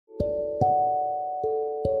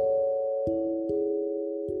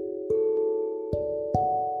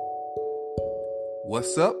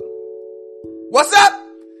What's up? What's up?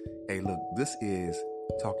 Hey, look, this is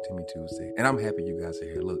Talk to Me Tuesday, and I'm happy you guys are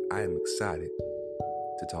here. Look, I am excited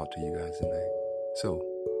to talk to you guys tonight. So,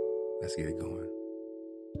 let's get it going.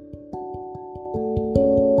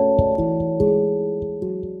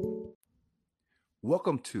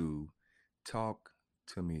 Welcome to Talk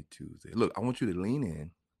to Me Tuesday. Look, I want you to lean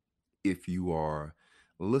in if you are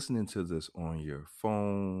listening to this on your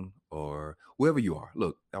phone or wherever you are.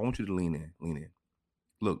 Look, I want you to lean in.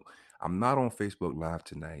 Look, I'm not on Facebook Live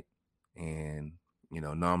tonight, and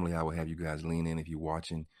normally I would have you guys lean in if you're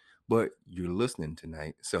watching, but you're listening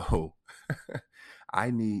tonight, so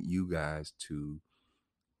I need you guys to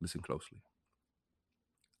listen closely.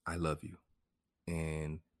 I love you,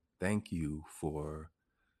 and thank you for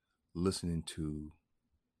listening to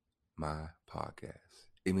my podcast.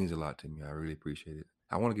 It means a lot to me. I really appreciate it.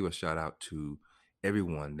 I want to give a shout out to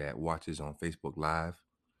everyone that watches on Facebook Live,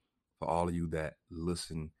 for all of you that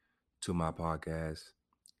listen to my podcast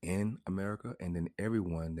in America, and then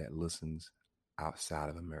everyone that listens outside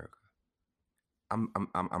of America.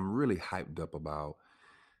 I'm really hyped up about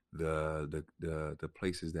the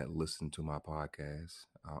places that listen to my podcast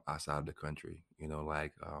outside of the country.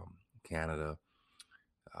 Like Canada,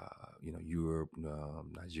 Europe,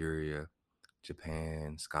 Nigeria,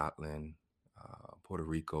 Japan, Scotland, Puerto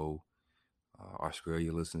Rico,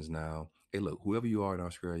 Australia listens now. Hey, look, whoever you are in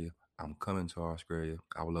Australia, I'm coming to Australia.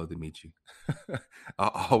 I would love to meet you.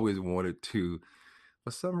 I always wanted to, for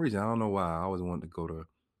some reason, I don't know why, I always wanted to go to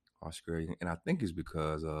Australia. And I think it's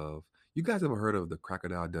because of, you guys ever heard of the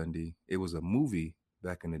Crocodile Dundee? It was a movie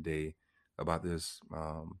back in the day about this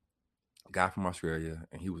guy from Australia,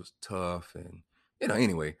 and he was tough. And,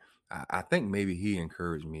 anyway, I think maybe he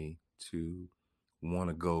encouraged me to want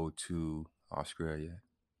to go to Australia.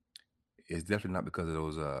 It's definitely not because of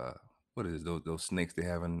those what is it, those snakes they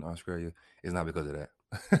have in Australia. It's not because of that.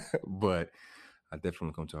 But I definitely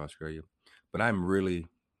want to come to Australia. But I'm really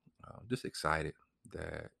just excited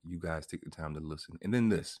that you guys take the time to listen. And then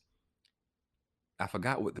this, I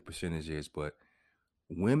forgot what the percentage is, but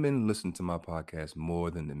women listen to my podcast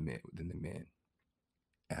more than the men.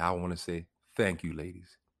 And I want to say thank you,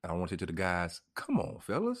 ladies. I want to say to the guys, come on,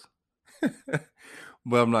 fellas.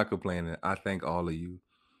 But I'm not complaining. I thank all of you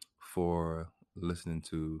for listening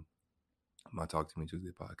to my Talk to Me Tuesday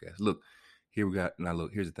podcast. Look, here's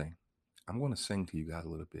the thing. I'm going to sing to you guys a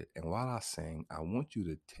little bit. And while I sing, I want you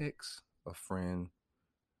to text a friend,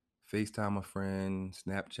 FaceTime a friend,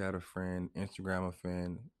 Snapchat a friend, Instagram a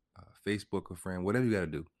friend, Facebook a friend, whatever you got to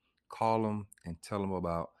do. Call them and tell them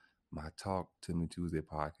about my Talk to Me Tuesday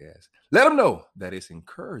podcast. Let them know that it's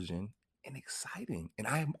encouraging and exciting. And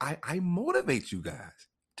I motivate you guys.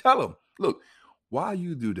 Tell them, look, while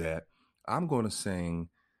you do that, I'm going to sing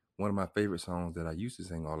one of my favorite songs that I used to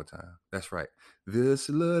sing all the time. That's right. This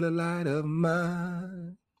little light of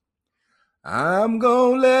mine, I'm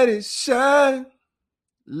going to let it shine.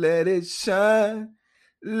 Let it shine.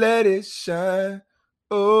 Let it shine.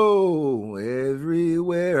 Oh,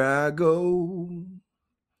 everywhere I go,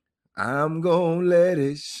 I'm going to let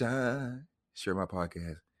it shine. Share my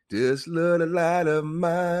podcast. This little light of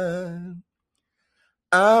mine,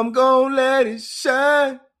 I'm going to let it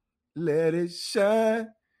shine. Let it shine.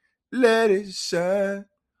 Let it shine.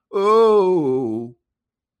 Oh,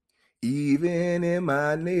 even in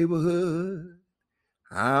my neighborhood,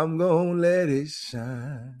 I'm gonna let it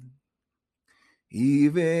shine.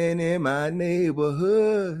 Even in my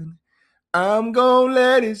neighborhood, I'm gonna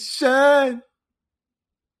let it shine.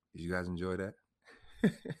 Did you guys enjoy that?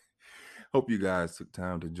 Hope you guys took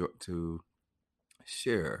time to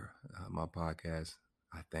share my podcast.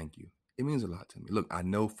 I thank you. It means a lot to me. Look, I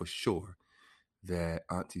know for sure that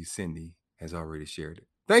Auntie Cindy has already shared it.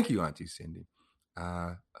 Thank you, Auntie Cindy.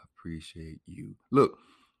 I appreciate you. Look,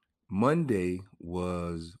 Monday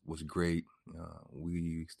was great.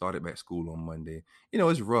 We started back school on Monday.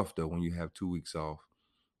 It's rough though when you have 2 weeks off.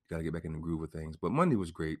 You got to get back in the groove of things. But Monday was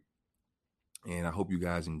great, and I hope you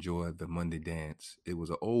guys enjoyed the Monday dance. It was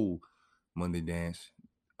an old Monday dance,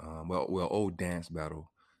 old dance battle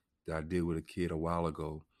that I did with a kid a while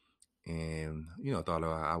ago, and I thought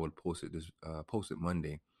I would post it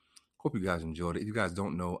Monday. Hope you guys enjoyed it. If you guys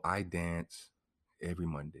don't know, I dance every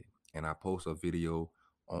Monday, and I post a video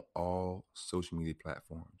on all social media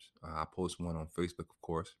platforms. I post one on Facebook, of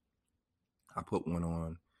course. I put one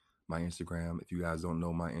on my Instagram. If you guys don't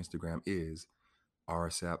know, my Instagram is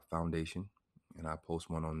RSAP Foundation, and I post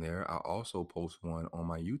one on there. I also post one on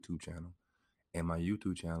my YouTube channel, and my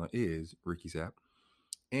YouTube channel is Ricky Sapp,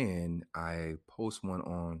 and I post one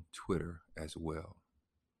on Twitter as well.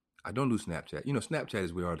 I don't do Snapchat. Snapchat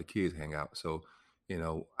is where all the kids hang out. So,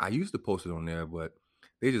 I used to post it on there, but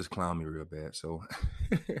they just clown me real bad. So,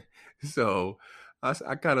 so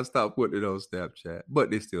I kind of stopped putting it on Snapchat,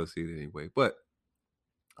 but they still see it anyway. But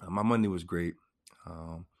my Monday was great.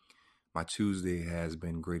 Um, my Tuesday has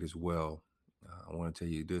been great as well. I want to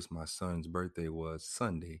tell you this: my son's birthday was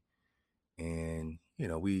Sunday, and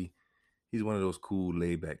he's one of those cool,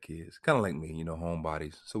 laid back kids, kind of like me,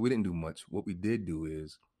 homebodies. So we didn't do much. What we did do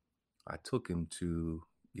is I took him to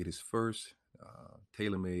get his first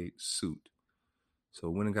tailor made suit. So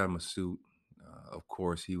went and got him a suit. Of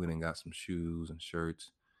course, he went and got some shoes and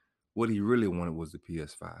shirts. What he really wanted was the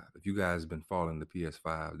PS5. If you guys have been following the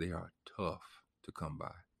PS5, they are tough to come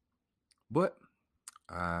by. But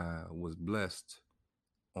I was blessed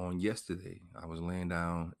on yesterday. I was laying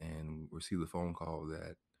down and received a phone call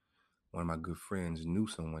that one of my good friends knew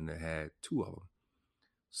someone that had two of them.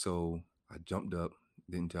 So I jumped up,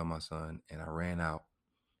 didn't tell my son, and I ran out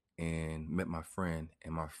and met my friend.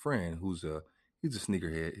 And my friend, he's a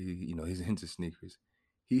sneakerhead. He's into sneakers.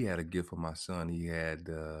 He had a gift for my son. He had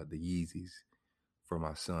the Yeezys for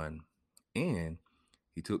my son, and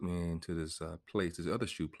he took me into this other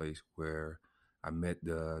shoe place where I met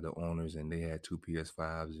the owners, and they had two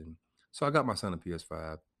PS5s, and so I got my son a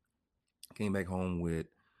PS5. Came back home with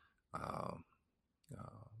um,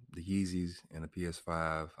 uh, the Yeezys and the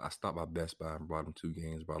PS5. I stopped by Best Buy and brought him two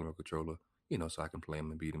games, brought him a controller, so I can play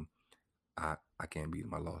him and beat him. I can't beat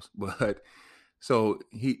him. I lost, but so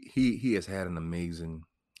he has had an amazing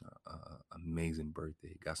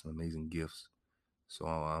birthday. Got some amazing gifts. So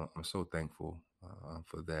I'm so thankful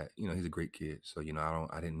for that. He's a great kid. So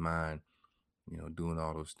I didn't mind doing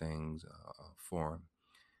all those things for him.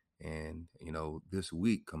 And this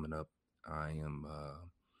week coming up, I am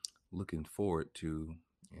looking forward to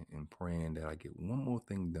and praying that I get one more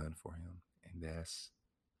thing done for him, and that's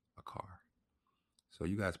a car. So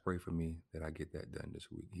you guys pray for me that I get that done this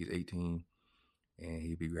week. He's 18 and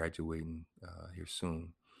he'll be graduating here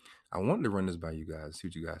soon. I wanted to run this by you guys, see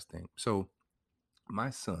what you guys think. So my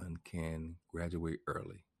son can graduate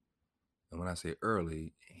early. And when I say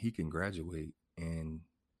early, he can graduate in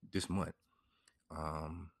this month.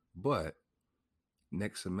 But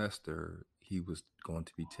next semester, um, he was going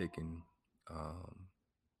to be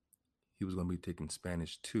taking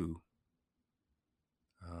Spanish 2.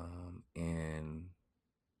 And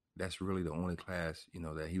that's really the only class,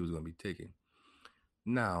 that he was going to be taking.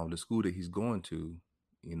 Now, the school that he's going to,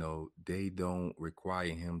 they don't require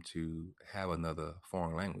him to have another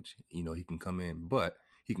foreign language. He can come in, but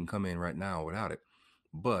he can come in right now without it.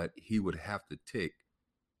 But he would have to take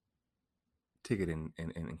it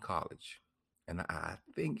in college. And I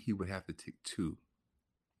think he would have to take 2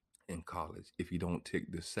 in college if you don't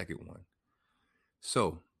take the second one.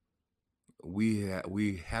 So we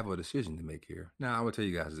have a decision to make here. Now, I will tell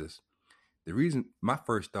you guys this. The reason my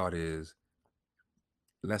first thought is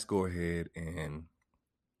let's go ahead and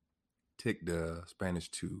take the Spanish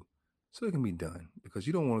 2 so it can be done, because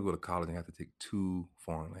you don't want to go to college and have to take 2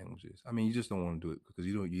 foreign languages. I mean, you just don't want to do it because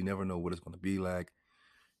you never know what it's going to be like,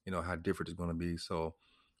 how different it's going to be. So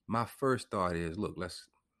my first thought is, look, let's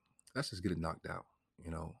just get it knocked out,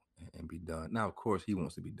 and be done. Now, of course, he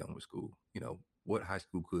wants to be done with school. What high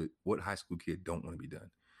school kid don't want to be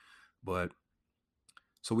done? But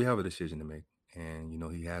so we have a decision to make, and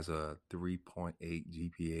he has a 3.8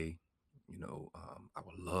 GPA. I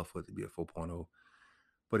would love for it to be a 4.0,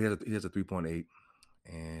 but he has a 3.8.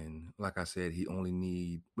 And like I said, he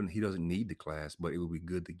doesn't need the class, but it would be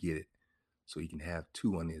good to get it so he can have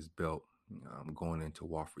 2 on his belt going into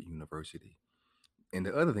Wofford University. And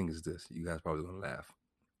the other thing is this: you guys probably gonna laugh.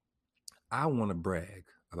 I want to brag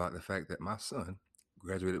about the fact that my son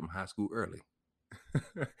graduated from high school early.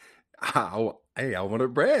 Hey, I want to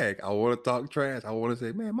brag. I want to talk trash. I want to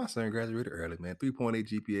say, man, my son graduated early, man.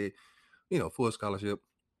 3.8 GPA, full scholarship.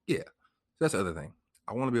 Yeah, that's the other thing.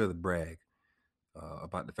 I want to be able to brag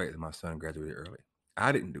about the fact that my son graduated early.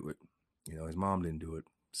 I didn't do it. His mom didn't do it.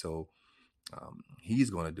 So he's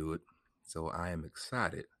going to do it. So I am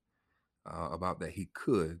excited about that. He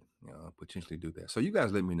could potentially do that. So you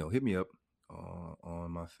guys let me know. Hit me up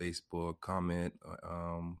on my Facebook, comment.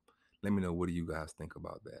 Let me know, what do you guys think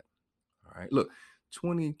about that? All right. Look,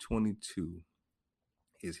 2022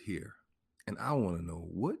 is here. And I want to know,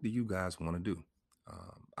 what do you guys want to do?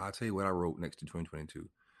 I'll tell you what I wrote next to 2022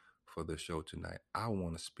 for the show tonight. I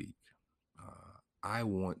want to speak. I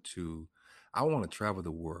want to travel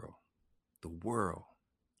the world,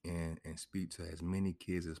 and speak to as many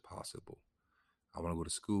kids as possible. I want to go to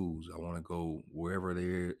schools. I want to go wherever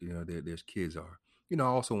there's kids are. I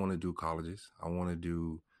also want to do colleges. I want to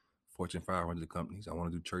do Fortune 500 companies. I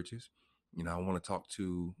want to do churches. I want to talk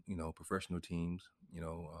to professional teams.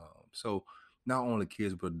 So not only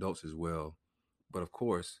kids but adults as well. But of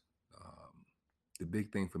course, the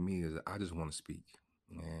big thing for me is I just want to speak,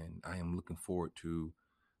 and I am looking forward to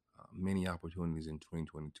many opportunities in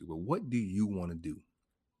 2022. But what do you want to do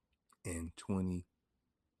in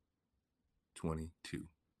 2022?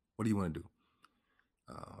 What do you want to do?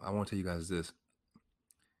 I want to tell you guys this.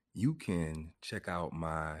 You can check out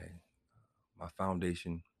my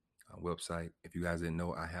foundation website. If you guys didn't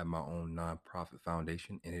know, I have my own nonprofit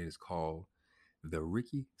foundation, and it is called the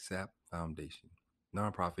Ricky Sapp Foundation.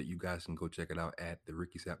 Nonprofit, you guys can go check it out at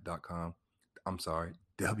therickysap.com. I'm sorry,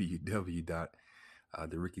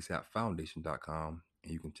 www.therickysapfoundation.com.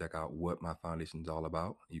 And you can check out what my foundation is all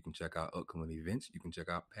about. You can check out upcoming events. You can check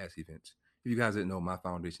out past events. If you guys didn't know, my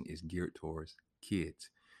foundation is geared towards kids.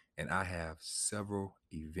 And I have several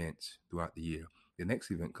events throughout the year. The next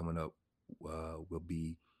event coming up will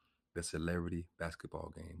be the celebrity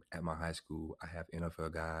basketball game at my high school. I have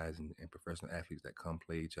NFL guys and professional athletes that come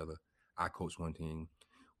play each other. I coach one team.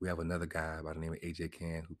 We have another guy by the name of AJ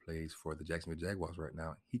Can who plays for the Jacksonville Jaguars right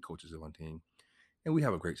now. He coaches one team. And we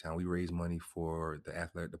have a great time. We raise money for the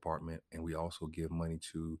athletic department, and we also give money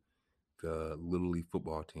to the Little League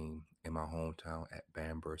football team in my hometown at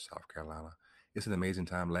Bamberg, South Carolina. It's an amazing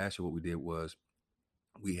time. Last year, what we did was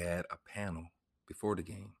we had a panel before the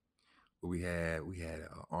game. We had an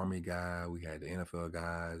Army guy, we had the NFL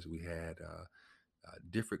guys, we had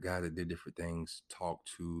different guys that did different things, talk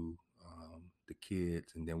to the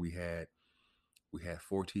kids, and then we had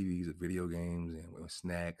 4 TVs of video games and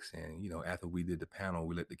snacks, and after we did the panel,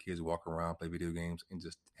 we let the kids walk around, play video games, and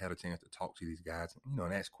just had a chance to talk to these guys,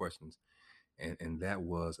 and ask questions, and that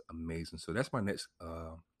was amazing. So that's my next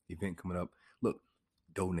event coming up. Look,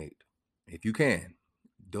 donate if you can.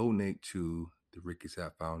 Donate to the Ricky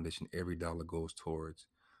Sapp Foundation. Every dollar goes towards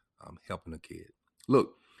helping a kid.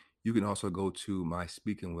 Look, you can also go to my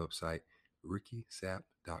speaking website,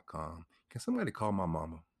 rickysap.com. Can somebody call my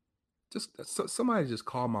mama? Somebody just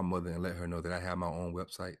call my mother and let her know that I have my own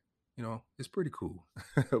website. It's pretty cool.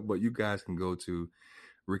 But you guys can go to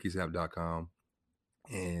rickysap.com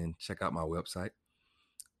and check out my website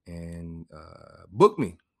and book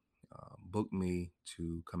me. Book me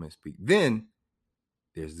to come and speak. Then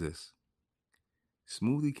there's this.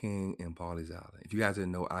 Smoothie King in Pawleys Island. If you guys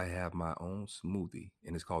didn't know, I have my own smoothie,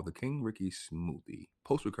 and it's called the King Ricky Smoothie.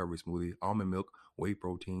 Post-recovery smoothie, almond milk, whey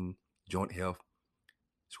protein, joint health,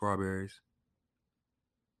 strawberries.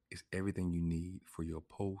 It's everything you need for your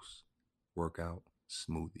post-workout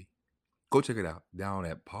smoothie. Go check it out down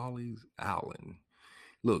at Pawleys Island.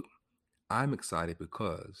 Look, I'm excited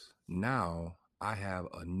because now I have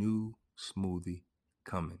a new smoothie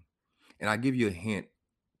coming. And I give you a hint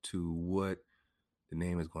to what the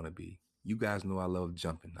name is going to be. You guys know I love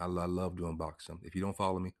jumping. I love doing box jumps. If you don't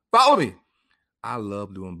follow me, follow me. I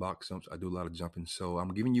love doing box jumps. I do a lot of jumping. So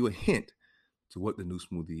I'm giving you a hint to what the new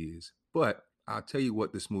smoothie is. But I'll tell you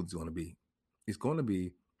what the smoothie is going to be. It's going to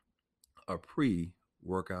be a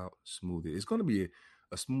pre-workout smoothie. It's going to be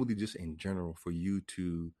a smoothie just in general for you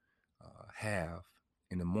to have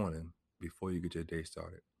in the morning before you get your day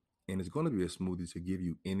started. And it's going to be a smoothie to give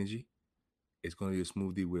you energy. It's going to be a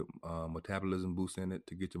smoothie with metabolism boost in it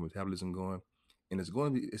to get your metabolism going. And it's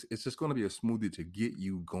just going to be a smoothie to get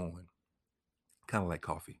you going. Kind of like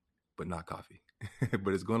coffee, but not coffee.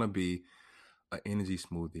 But it's going to be an energy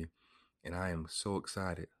smoothie. And I am so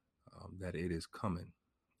excited that it is coming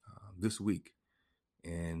this week.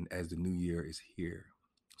 And as the new year is here.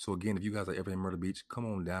 So again, if you guys are ever in Myrtle Beach, come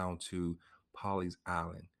on down to Pawleys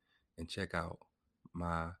Island and check out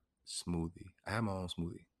my smoothie. I have my own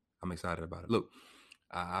smoothie. I'm excited about it. Look,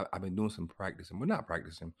 I've been doing some practicing. We're not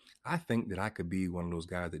practicing. I think that I could be one of those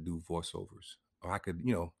guys that do voiceovers. Or I could,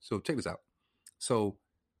 so check this out. So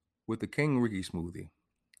with the King Ricky smoothie,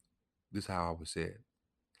 this is how I would say it.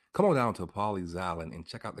 Come on down to Pawleys Island and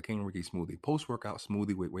check out the King Ricky smoothie. Post-workout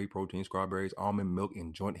smoothie with whey protein, strawberries, almond milk,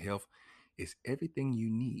 and joint health. It's everything you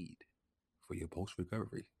need for your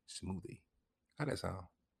post-recovery smoothie. How'd that sound?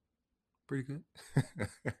 Pretty good.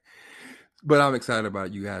 But I'm excited about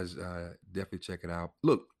it. You guys definitely check it out.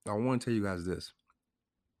 Look, I want to tell you guys this.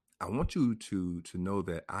 I want you to know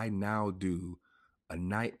that I now do a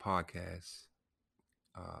night podcast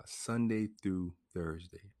Sunday through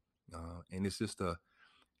Thursday. And it's just a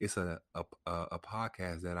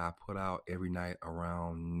podcast that I put out every night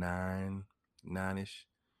around 9ish.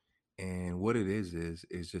 And what it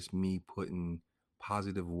is just me putting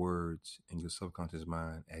positive words in your subconscious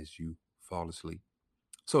mind as you fall asleep.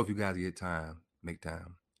 So if you guys get time, make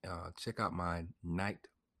time. Check out my night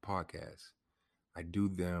podcast. I do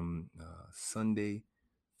them Sunday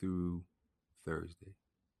through Thursday.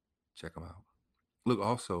 Check them out. Look,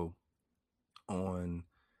 also on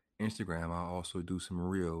Instagram, I also do some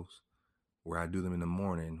reels where I do them in the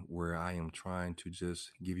morning, where I am trying to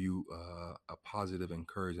just give you a positive,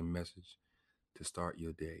 encouraging message to start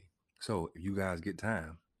your day. So if you guys get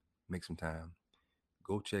time, make some time,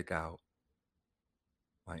 go check out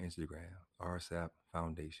my Instagram, RSAP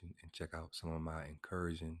Foundation, and check out some of my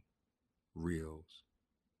encouraging reels.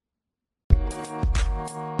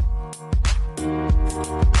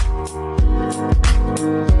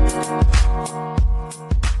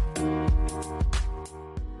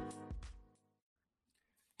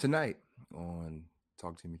 Tonight on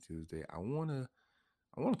Talk to Me Tuesday, I wanna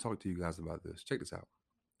talk to you guys about this. Check this out.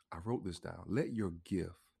 I wrote this down. Let your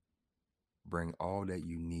gift bring all that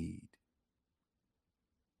you need.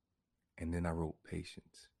 And then I wrote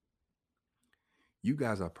patience. You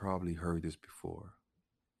guys have probably heard this before.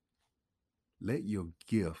 Let your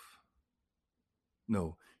gift,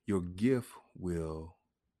 no, your gift will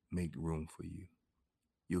make room for you.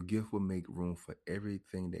 Your gift will make room for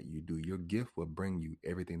everything that you do. Your gift will bring you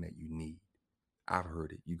everything that you need. I've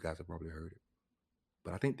heard it. You guys have probably heard it.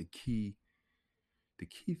 But I think the key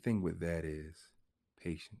thing with that is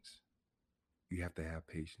patience. You have to have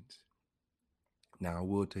patience. Now, I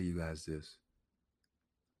will tell you guys this.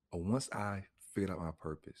 Once I figured out my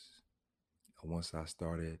purpose, once I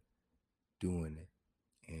started doing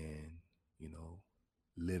it and, you know,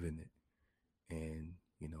 living it and,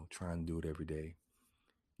 trying to do it every day,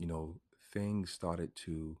 you know, things started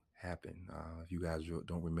to happen. If you guys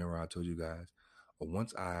don't remember, I told you guys,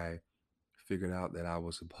 once I figured out that I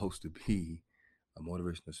was supposed to be a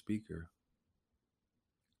motivational speaker,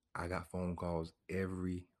 I got phone calls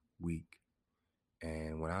every week.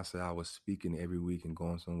 And when I said I was speaking every week and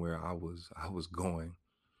going somewhere, I was going.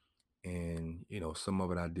 And some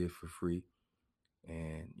of it I did for free,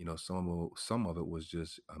 and some of it was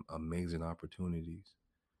just amazing opportunities.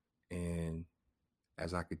 And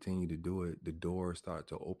as I continued to do it, the doors started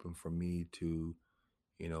to open for me to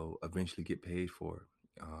eventually get paid for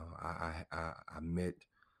it. I met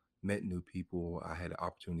new people. I had the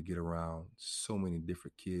opportunity to get around so many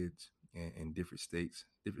different kids in different states,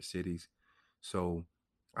 different cities. So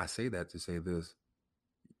I say that to say this: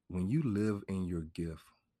 when you live in your gift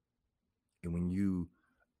and when you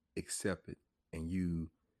accept it and you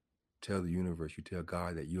tell the universe, you tell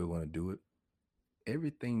God that you're going to do it,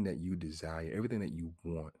 everything that you desire, everything that you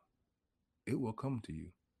want, it will come to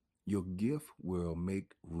you. Your gift will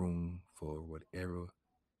make room for whatever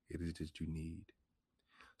it is that you need.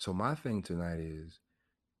 So my thing tonight is,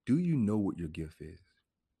 do you know what your gift is?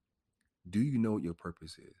 Do you know what your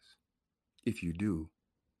purpose is? If you do,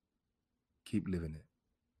 keep living it,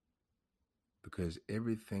 because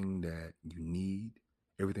everything that you need,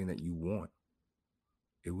 everything that you want,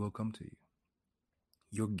 it will come to you.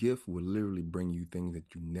 Your gift will literally bring you things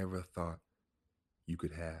that you never thought you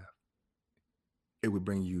could have. It would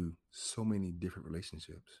bring you so many different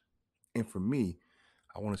relationships. And for me,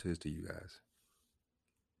 I want to say this to you guys.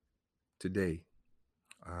 Today,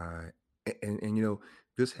 I and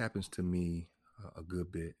this happens to me a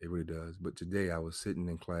good bit. It really does. But today I was sitting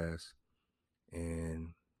in class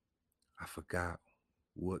and I forgot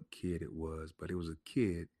what kid it was, but it was a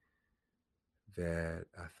kid that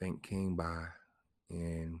I think came by,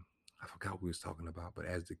 and I forgot what we was talking about. But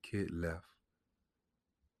as the kid left,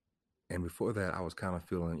 and before that, I was kind of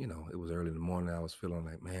feeling, it was early in the morning. I was feeling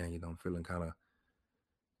like, man, I'm feeling kind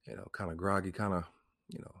of groggy, kind of,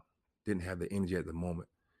 didn't have the energy at the moment.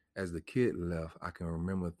 As the kid left, I can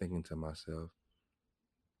remember thinking to myself,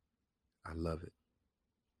 I love it.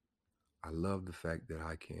 I love the fact that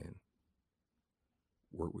I can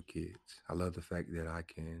work with kids. I love the fact that I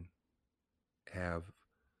can have,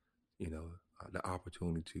 the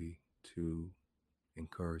opportunity to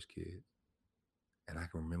encourage kids. And I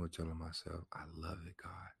can remember telling myself, I love it,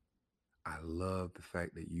 God. I love the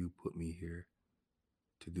fact that you put me here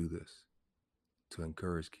to do this, to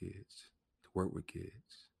encourage kids, to work with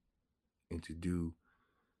kids, and to do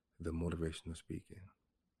the motivational speaking.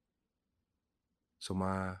 So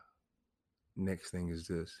my next thing is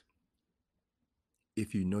this.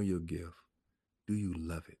 If you know your gift, do you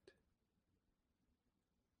love it?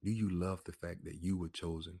 Do you love the fact that you were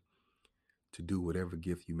chosen to do whatever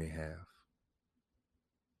gift you may have?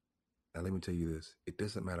 Now, let me tell you this. It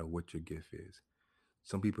doesn't matter what your gift is.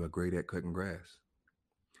 Some people are great at cutting grass.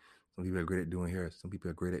 Some people are great at doing hair. Some people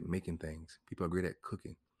are great at making things. People are great at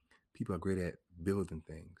cooking. People are great at building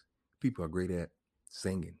things. People are great at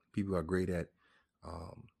singing. People are great at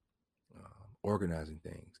um, organizing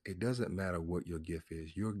things. It doesn't matter what your gift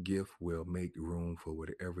is. Your gift will make room for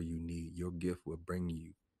whatever you need. Your gift will bring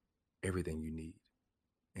you everything you need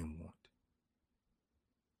and want.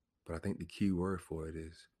 But I think the key word for it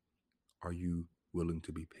is, are you willing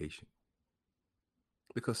to be patient?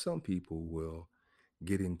 Because some people will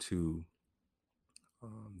get into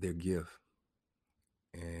their gift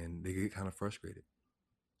and they get kind of frustrated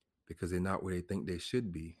because they're not where they think they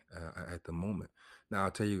should be at the moment. Now,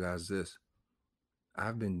 I'll tell you guys this.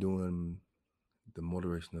 I've been doing the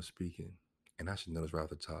motivational speaking, and I should know this right off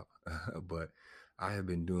the top, but I have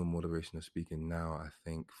been doing motivational speaking now, I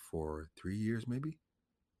think, for 3 years, maybe.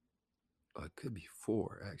 It could be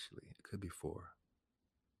four, actually. It could be four.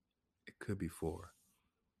 It could be four.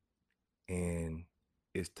 And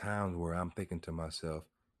it's times where I'm thinking to myself,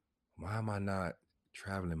 why am I not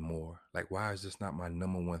traveling more? Like, why is this not my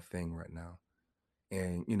number one thing right now?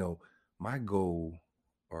 And, my goal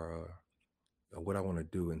or what I want to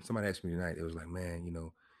do, and somebody asked me tonight, it was like, man,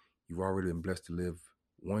 you've already been blessed to live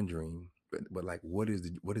one dream, but like, what is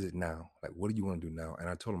it now? Like, what do you want to do now? And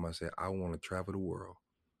I told him, I said, I want to travel the world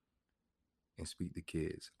and speak to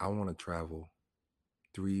kids. I want to travel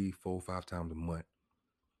 3, 4, 5 times a month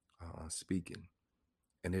speaking.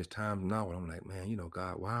 And there's times now when I'm like, man,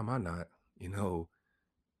 God, why am I not,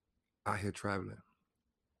 out here traveling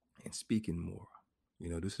and speaking more?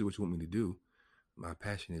 This is what you want me to do. My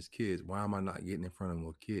passion is kids. Why am I not getting in front of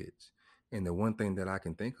more kids? And the one thing that I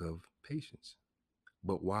can think of, patience.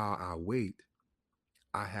 But while I wait,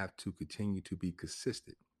 I have to continue to be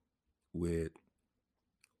consistent with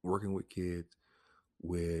working with kids,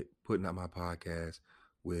 with putting out my podcast,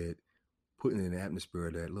 with putting in the atmosphere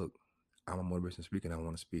that, look, I'm a motivational speaker and I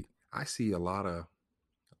want to speak. I see a lot of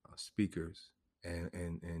speakers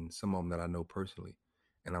and some of them that I know personally,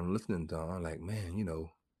 and I'm listening to them. I'm like, man,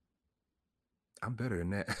 I'm better than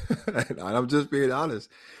that. And I'm just being honest.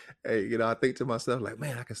 Hey, I think to myself, like,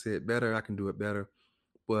 man, I can say it better. I can do it better.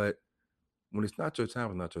 But when it's not your time,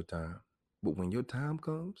 it's not your time. But when your time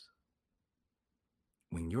comes,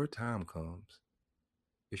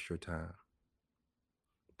 it's your time.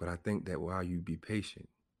 But I think that while you be patient,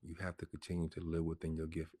 you have to continue to live within your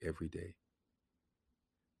gift every day.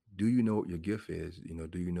 Do you know what your gift is?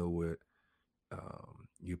 Do you know what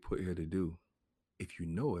you put here to do? If you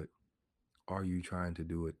know it, are you trying to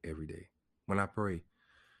do it every day? When I pray,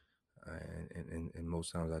 and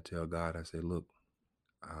most times I tell God, I say, look,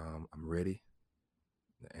 I'm ready,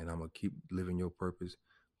 and I'm gonna keep living your purpose,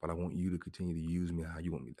 but I want you to continue to use me how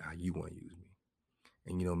you want to use me.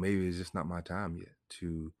 And maybe it's just not my time yet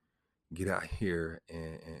to get out here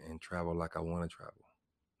and travel like I want to travel,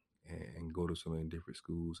 and go to so many different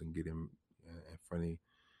schools and get in front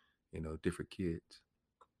of different kids.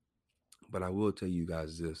 But I will tell you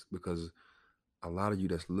guys this, because a lot of you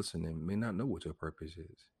that's listening may not know what your purpose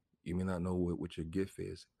is. You may not know what your gift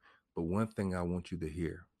is. But one thing I want you to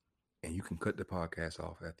hear, and you can cut the podcast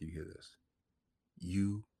off after you hear this,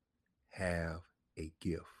 you have a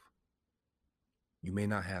gift. You may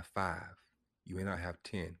not have 5. You may not have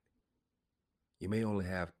 10. You may only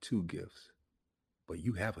have 2 gifts, but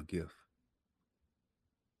you have a gift.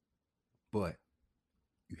 But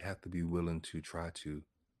you have to be willing to try to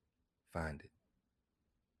find it.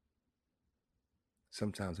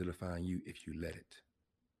 Sometimes it'll find you if you let it.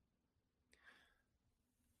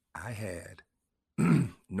 I had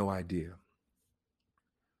no idea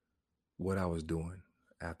what I was doing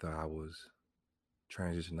after I was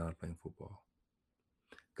transitioning out of playing football.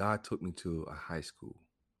 God took me to a high school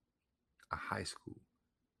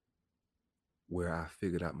where I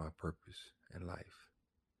figured out my purpose in life.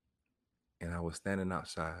 And I was standing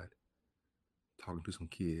outside talking to some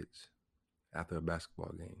kids after a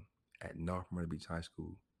basketball game at North Myrtle Beach High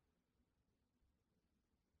School.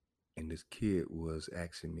 And this kid was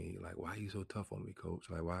asking me, like, why are you so tough on me, coach?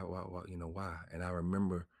 Like, why, why? And I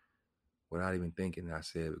remember without even thinking, I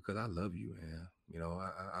said, because I love you, man.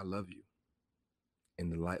 I love you. And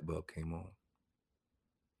the light bulb came on.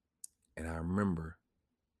 And I remember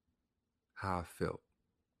how I felt.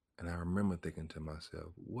 And I remember thinking to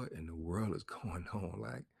myself, what in the world is going on?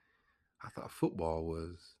 Like, I thought football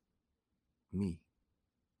was me.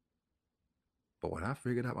 But when I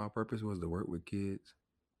figured out my purpose was to work with kids,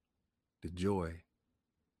 the joy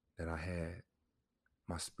that I had,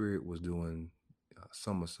 my spirit was doing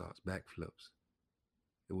somersaults, backflips.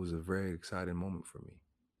 It was a very exciting moment for me.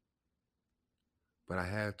 But I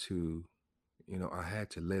had to,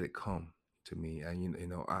 let it come to me.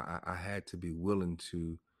 And, I had to be willing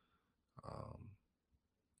to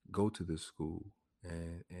go to this school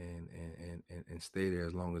and stay there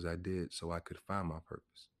as long as I did so I could find my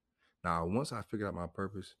purpose. Now, once I figured out my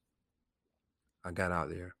purpose, I got out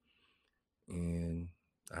there and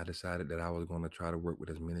I decided that I was going to try to work with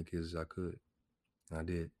as many kids as I could. And I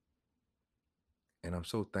did. And I'm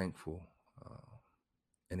so thankful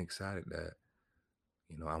and excited that,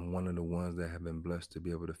 I'm one of the ones that have been blessed to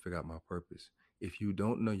be able to figure out my purpose. If you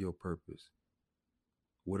don't know your purpose,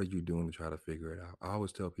 what are you doing to try to figure it out? I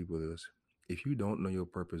always tell people this: if you don't know your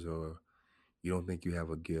purpose, or you don't think you have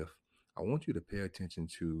a gift, I want you to pay attention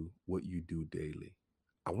to what you do daily.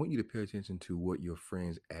 I want you to pay attention to what your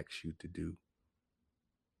friends ask you to do.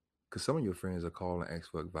 Because some of your friends are calling and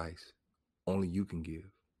ask for advice only you can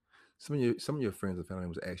give. Some of your friends and family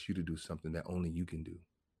members ask you to do something that only you can do.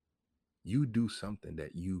 You do something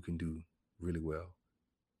that you can do really well,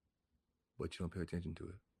 but you don't pay attention to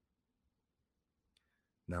it.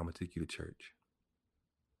 Now I'm gonna take you to church.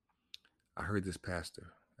 I heard this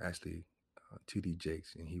pastor, actually, T.D.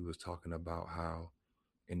 Jakes, and he was talking about how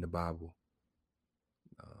in the Bible,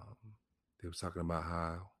 um, they was talking about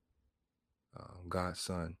how God's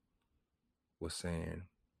Son was saying,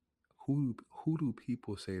 "Who do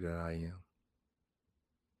people say that I am?"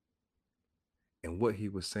 And what he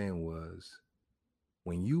was saying was,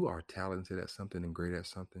 when you are talented at something and great at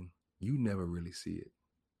something, you never really see it.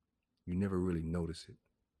 You never really notice it,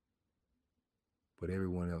 but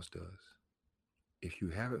everyone else does. If you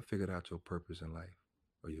haven't figured out your purpose in life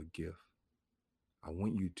or your gift, I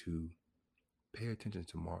want you to pay attention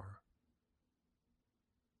tomorrow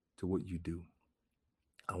to what you do.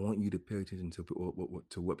 I want you to pay attention to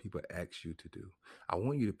what people ask you to do. I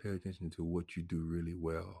want you to pay attention to what you do really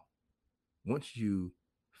well. Once you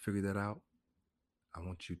figure that out, I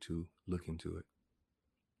want you to look into it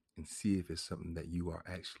and see if it's something that you are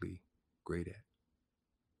actually great at,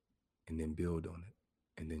 and then build on it,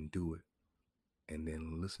 and then do it, and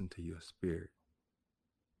then listen to your spirit,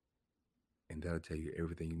 and that'll tell you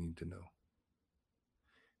everything you need to know.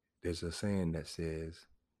 There's a saying that says,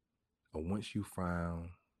 once you find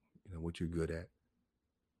what you're good at,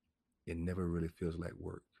 it never really feels like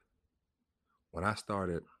work. When I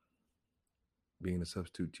started being a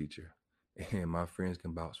substitute teacher, and my friends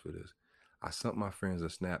can vouch for this, I sent my friends a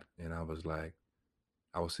snap, and I was like,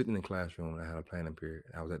 I was sitting in the classroom and I had a planning period.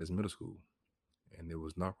 I was at this middle school, and it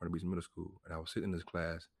was North Point Beach Middle School, and I was sitting in this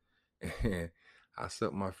class, and I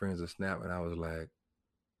sent my friends a snap, and I was like,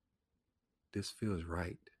 this feels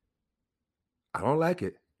right. I don't like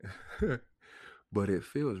it, but it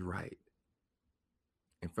feels right.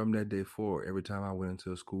 And from that day forward, every time I went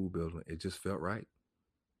into a school building, it just felt right.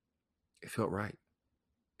 It felt right.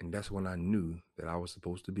 And that's when I knew that I was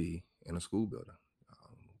supposed to be in a school building,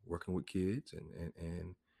 working with kids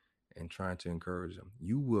and trying to encourage them.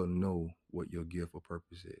 You will know what your gift or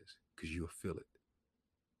purpose is because you'll feel it.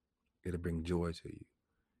 It'll bring joy to you.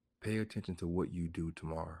 Pay attention to what you do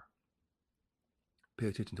tomorrow. Pay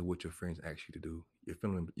attention to what your friends ask you to do. Your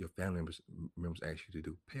family members ask you to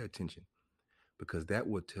do. Pay attention, because that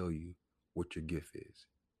will tell you what your gift is.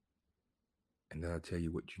 And that'll tell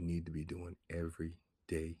you what you need to be doing every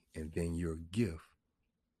day. And then your gift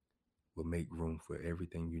will make room for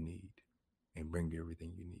everything you need and bring you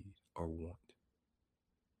everything you need or want.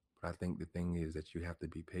 But I think the thing is that you have to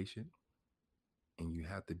be patient, and you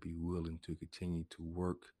have to be willing to continue to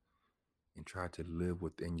work and try to live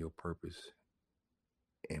within your purpose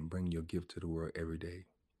and bring your gift to the world every day.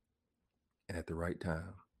 And at the right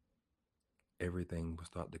time, everything will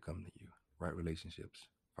start to come to you. Right relationships,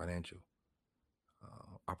 financial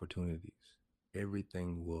opportunities,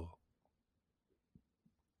 everything will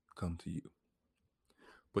come to you.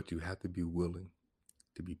 But you have to be willing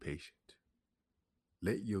to be patient.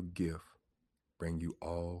 Let your gift bring you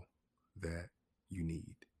all that you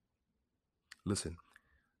need. Listen,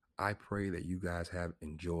 I pray that you guys have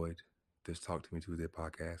enjoyed this Talk to Me Tuesday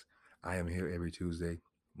podcast. I am here every Tuesday.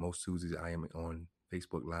 Most Tuesdays I am on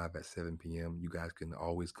Facebook Live at 7 p.m. You guys can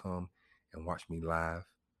always come and watch me live.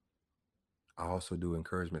 I also do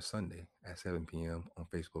Encouragement Sunday at 7 p.m. on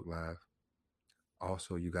Facebook Live.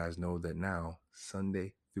 Also, you guys know that now,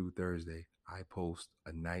 Sunday through Thursday, I post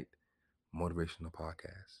a night motivational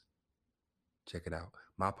podcast. Check it out.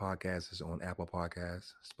 My podcast is on Apple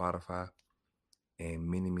Podcasts, Spotify, and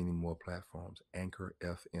many, many more platforms, Anchor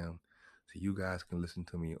FM. So you guys can listen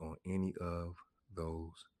to me on any of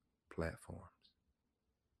those platforms.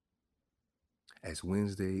 As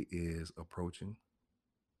Wednesday is approaching,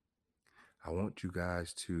 I want you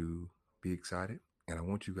guys to be excited, and I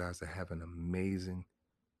want you guys to have an amazing,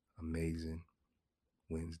 amazing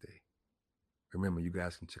Wednesday. Remember, you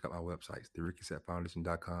guys can check out my websites,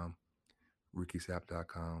 therickysapfoundation.com,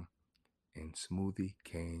 rickysap.com, and Smoothie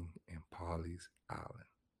King and Polly's Island.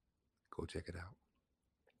 Go check it out.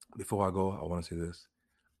 Before I go, I want to say this.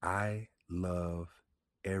 I love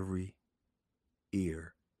every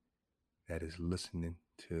ear that is listening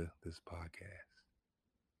to this podcast.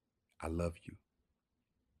 I love you.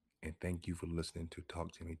 And thank you for listening to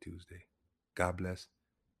Talk Jimmy Tuesday. God bless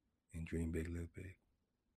and dream big, live big.